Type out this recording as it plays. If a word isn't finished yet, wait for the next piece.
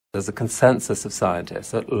There's a consensus of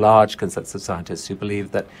scientists, a large consensus of scientists, who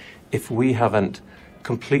believe that if we haven't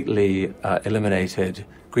completely eliminated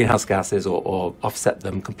greenhouse gases or offset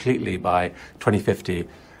them completely by 2050,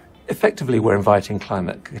 effectively we're inviting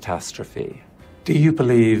climate catastrophe. Do you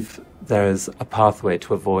believe there is a pathway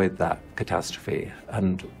to avoid that catastrophe,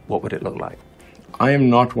 and what would it look like? I am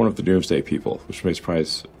not one of the doomsday people, which may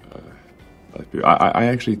surprise. I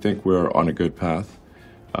actually think we're on a good path.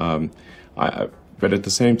 But at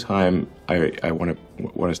the same time, I want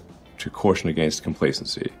us to caution against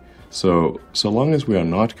complacency. So long as we are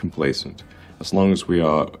not complacent, as long as we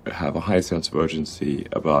have a high sense of urgency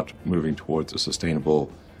about moving towards a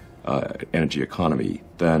sustainable energy economy,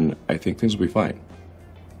 then I think things will be fine.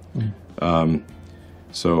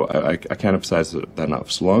 So I can't emphasize that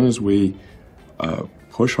enough. So long as we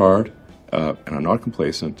push hard and are not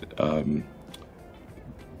complacent,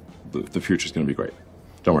 the future is going to be great.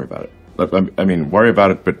 Don't worry about it. I mean, worry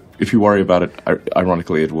about it, but if you worry about it,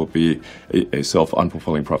 ironically, it will be a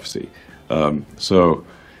self-unfulfilling prophecy. There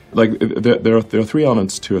are three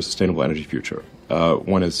elements to a sustainable energy future.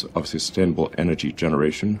 One is obviously sustainable energy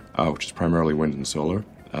generation, which is primarily wind and solar.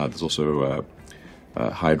 There's also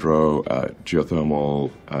hydro,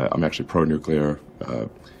 geothermal. I'm actually pro-nuclear.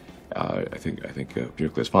 I think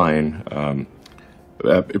nuclear is fine,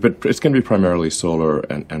 but it's going to be primarily solar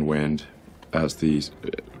and wind as the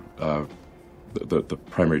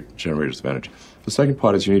primary generators of energy. The second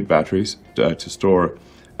part is you need batteries to store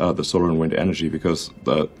the solar and wind energy, because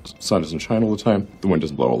the sun doesn't shine all the time, the wind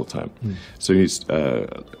doesn't blow all the time. So you need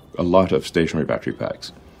a lot of stationary battery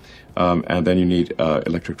packs. And then you need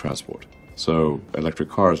electric transport. So electric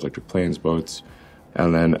cars, electric planes, boats.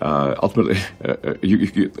 And then ultimately,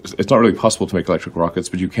 it's not really possible to make electric rockets,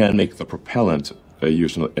 but you can make the propellant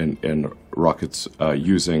used in rockets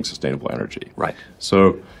using sustainable energy. Right.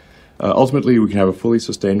 So ultimately, we can have a fully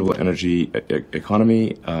sustainable energy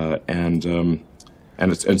economy, and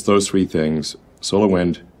it's those three things: solar,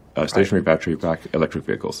 wind, stationary battery pack, electric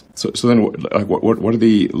vehicles. So then, what are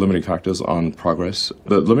the limiting factors on progress?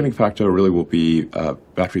 The limiting factor really will be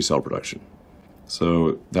battery cell production.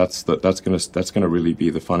 So that's going to really be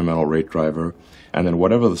the fundamental rate driver, and then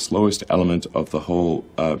whatever the slowest element of the whole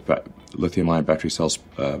lithium-ion battery cells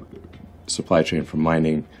supply chain, from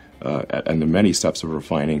mining and the many steps of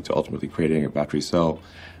refining to ultimately creating a battery cell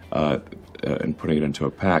and putting it into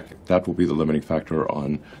a pack, that will be the limiting factor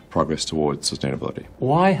on progress towards sustainability.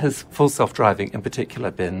 Why has full self-driving in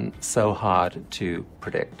particular been so hard to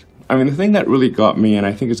predict? I mean, the thing that really got me, and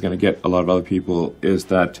I think is going to get a lot of other people, is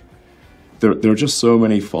that there are just so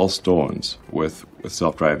many false dawns with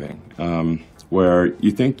self-driving, where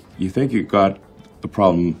you think you got the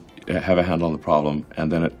problem, have a handle on the problem,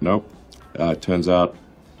 and then nope. Turns out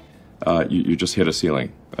you just hit a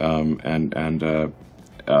ceiling, because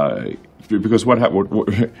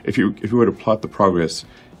if you were to plot the progress,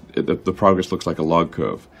 the progress looks like a log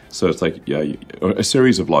curve. So it's like a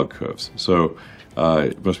series of log curves. So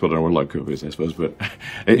most people don't know what a log curve is, I suppose, but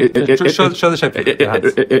show the shape.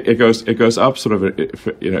 It goes up sort of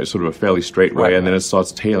a fairly straight way, and then it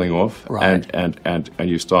starts tailing off, and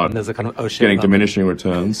you start and there's a kind of getting diminishing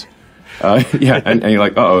returns. And you're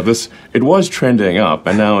like, it was trending up,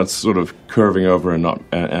 and now it's sort of curving over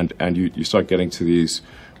and you start getting to these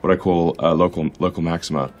what I call local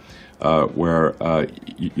maxima, where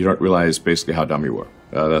you don't realize basically how dumb you were.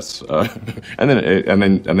 And then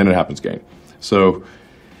it happens again. So,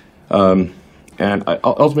 and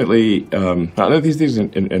ultimately, these things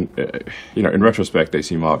in retrospect they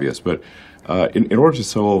seem obvious, but in order to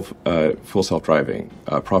solve full self-driving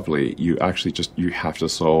properly, you have to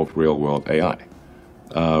solve real-world AI.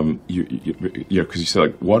 Because you say,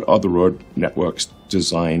 like, what are the road networks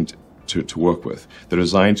designed to work with? They're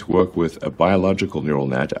designed to work with a biological neural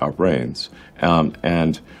net, our brains,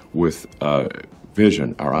 and with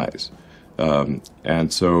vision, our eyes.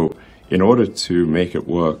 And so, in order to make it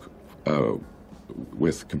work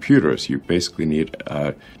with computers, you basically need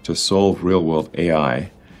to solve real-world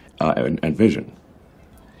AI and vision,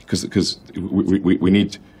 because we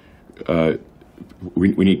need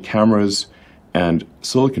cameras and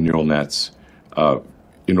silicon neural nets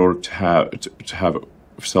in order to have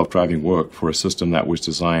self-driving work for a system that was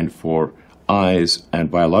designed for eyes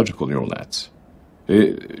and biological neural nets.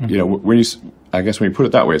 When you put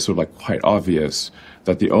it that way, it's sort of like quite obvious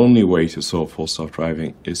that the only way to solve full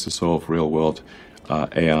self-driving is to solve real-world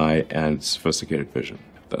AI and sophisticated vision.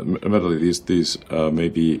 Admittedly, these may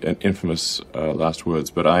be an infamous last words,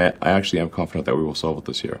 but I actually am confident that we will solve it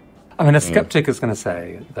this year. I mean, a skeptic is going to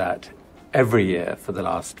say that every year for the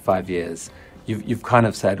last 5 years, you've kind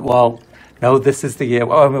of said, well, no, this is the year.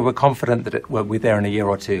 Oh, I mean, we're confident that we'll be there in a year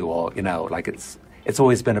or two, or like it's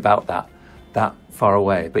always been about that far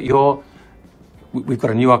away. But we've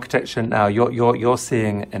got a new architecture now. You're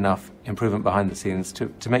seeing enough improvement behind the scenes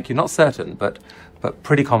to make you not certain, but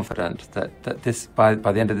pretty confident that this by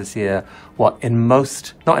the end of this year, not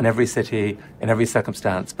in every city, in every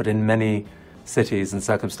circumstance, but in many cities and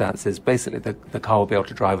circumstances, basically the car will be able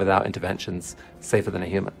to drive without interventions, safer than a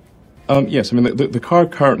human. Yes, I mean the car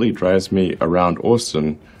currently drives me around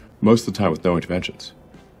Austin most of the time with no interventions,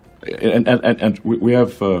 and we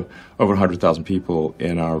have over 100,000 people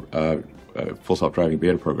in our full self-driving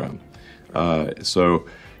beta program. So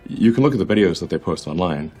you can look at the videos that they post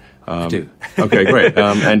online. I do. Okay, great.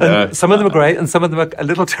 And some of them are great, and some of them are a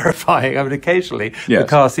little terrifying. I mean, occasionally the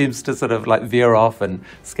car seems to sort of like veer off and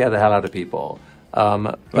scare the hell out of people.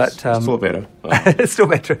 But still beta. It's still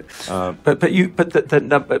better. But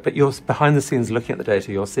you're behind the scenes looking at the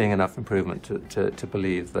data. You're seeing enough improvement to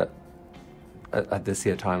believe that this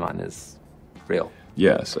year timeline is real.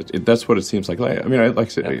 Yes, that's what it seems like. I mean, like I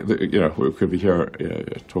said, we could be here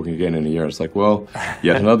talking again in a year. It's like, well,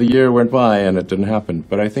 yet another year went by and it didn't happen.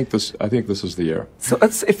 But I think this is the year. So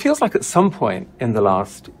it feels like at some point in the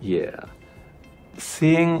last year,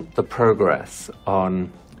 seeing the progress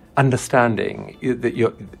on understanding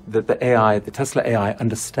that the AI, the Tesla AI,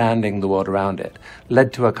 understanding the world around it,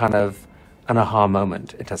 led to a kind of an aha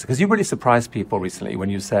moment in Tesla. Because you really surprised people recently when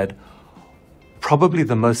you said, probably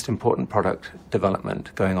the most important product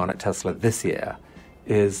development going on at Tesla this year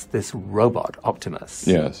is this robot, Optimus.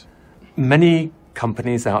 Yes. Many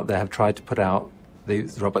companies out there have tried to put out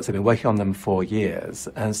these robots. They've been working on them for years,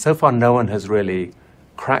 and so far no one has really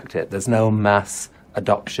cracked it. There's no mass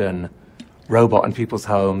adoption robot in people's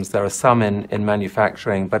homes. There are some in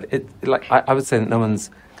manufacturing, but I would say that no one's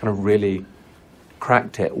kind of really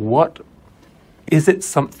cracked it. Is it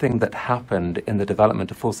something that happened in the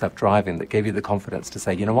development of full self-driving that gave you the confidence to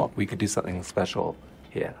say, you know what, we could do something special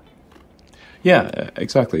here? Yeah,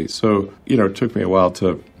 exactly. So, it took me a while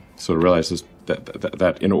to sort of realize this,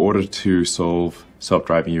 that in order to solve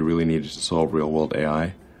self-driving, you really needed to solve real-world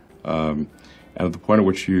AI. And at the point at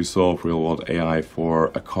which you solve real-world AI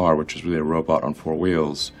for a car, which is really a robot on four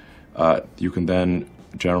wheels, you can then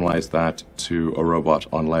generalize that to a robot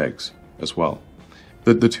on legs as well.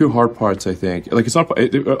 The two hard parts, I think, like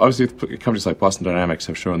obviously companies like Boston Dynamics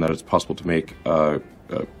have shown that it's possible to make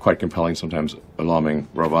quite compelling, sometimes alarming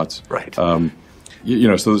robots. Right. So from a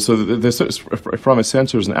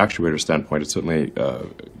sensors and actuators standpoint, it's certainly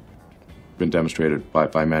been demonstrated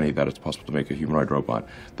by many that it's possible to make a humanoid robot.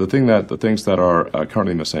 The things that are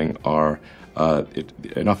currently missing are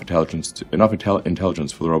enough intelligence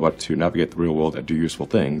for the robot to navigate the real world and do useful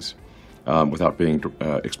things. Without being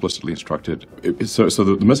explicitly instructed. So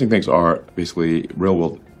the missing things are basically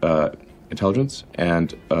real-world intelligence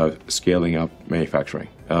and scaling up manufacturing.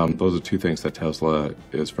 Those are two things that Tesla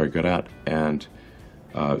is very good at, and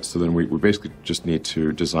so then we basically just need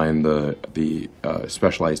to design the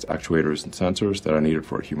specialized actuators and sensors that are needed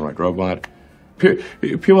for a humanoid robot.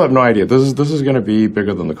 People have no idea. This is going to be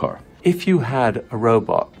bigger than the car. If you had a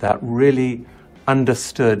robot that really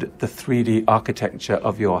understood the 3D architecture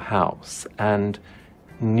of your house and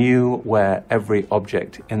knew where every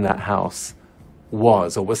object in that house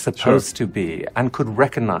was or was supposed to be and could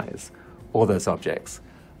recognize all those objects.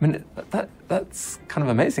 I mean, that's kind of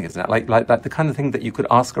amazing, isn't it? Like the kind of thing that you could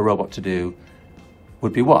ask a robot to do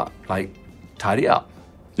would be what? Like, tidy up.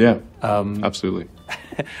 Yeah, absolutely.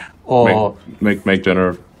 Or make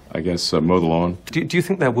dinner. I guess mow the lawn. Do you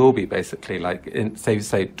think there will be basically, like in say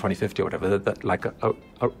 2050 or whatever, that like a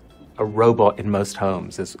robot in most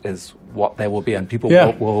homes is what there will be, and people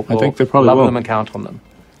will I think they probably love will. them and count on them.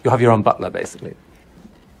 You'll have your own butler, basically.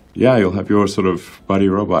 Yeah, you'll have your sort of buddy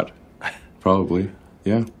robot, probably.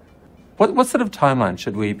 Yeah. What sort of timeline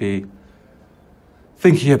should we be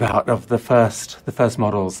thinking about of the first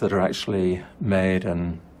models that are actually made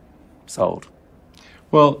and sold?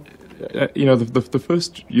 Well, the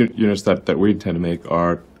first units that we intend to make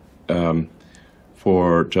are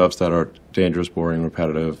for jobs that are dangerous, boring,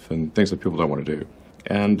 repetitive, and things that people don't want to do.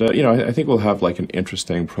 And I think we'll have like an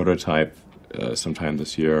interesting prototype sometime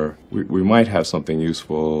this year. We might have something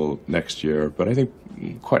useful next year, but I think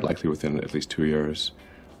quite likely within at least 2 years.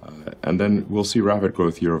 And then we'll see rapid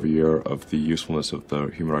growth year over year of the usefulness of the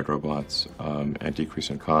humanoid robots and decrease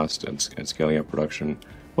in cost and scaling up production.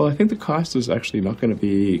 Well, I think the cost is actually not going to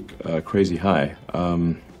be crazy high,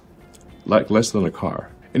 like less than a car.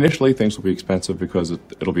 Initially, things will be expensive because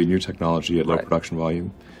it'll be new technology at low production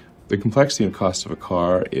volume. The complexity and cost of a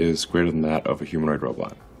car is greater than that of a humanoid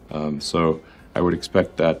robot. So I would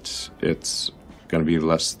expect that it's going to be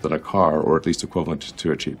less than a car, or at least equivalent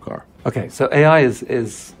to a cheap car. Okay, so AI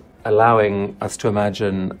is allowing us to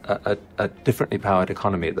imagine a differently powered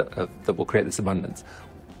economy that will create this abundance.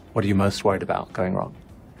 What are you most worried about going wrong?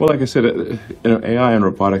 Well, like I said, AI and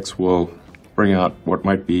robotics will bring out what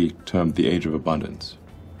might be termed the age of abundance.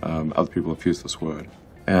 Other people have used this word.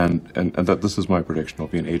 And that this is my prediction, will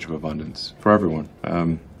be an age of abundance for everyone.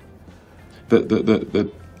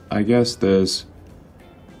 I guess there's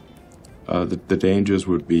the dangers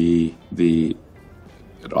would be the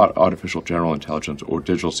artificial general intelligence or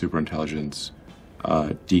digital superintelligence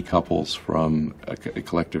decouples from a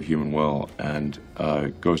collective human will and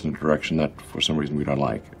goes in a direction that for some reason we don't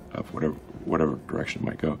like, whatever direction it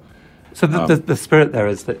might go. So the spirit there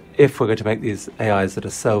is that if we're going to make these AIs that are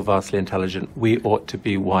so vastly intelligent, we ought to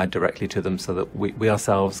be wired directly to them so that we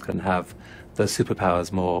ourselves can have those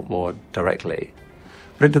superpowers more directly.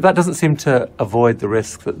 But that doesn't seem to avoid the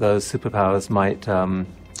risk that those superpowers might turn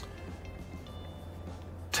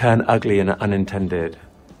ugly in an unintended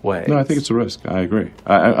way. No, I think it's a risk. I agree.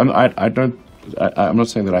 I'm not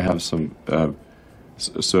saying that I have some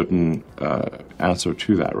certain answer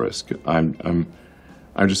to that risk. I'm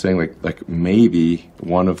just saying, like maybe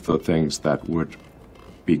one of the things that would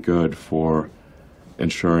be good for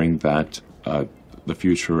ensuring that the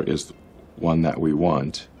future is one that we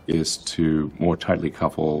want is to more tightly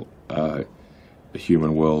couple the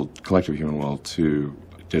human will, collective human will, to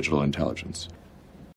digital intelligence.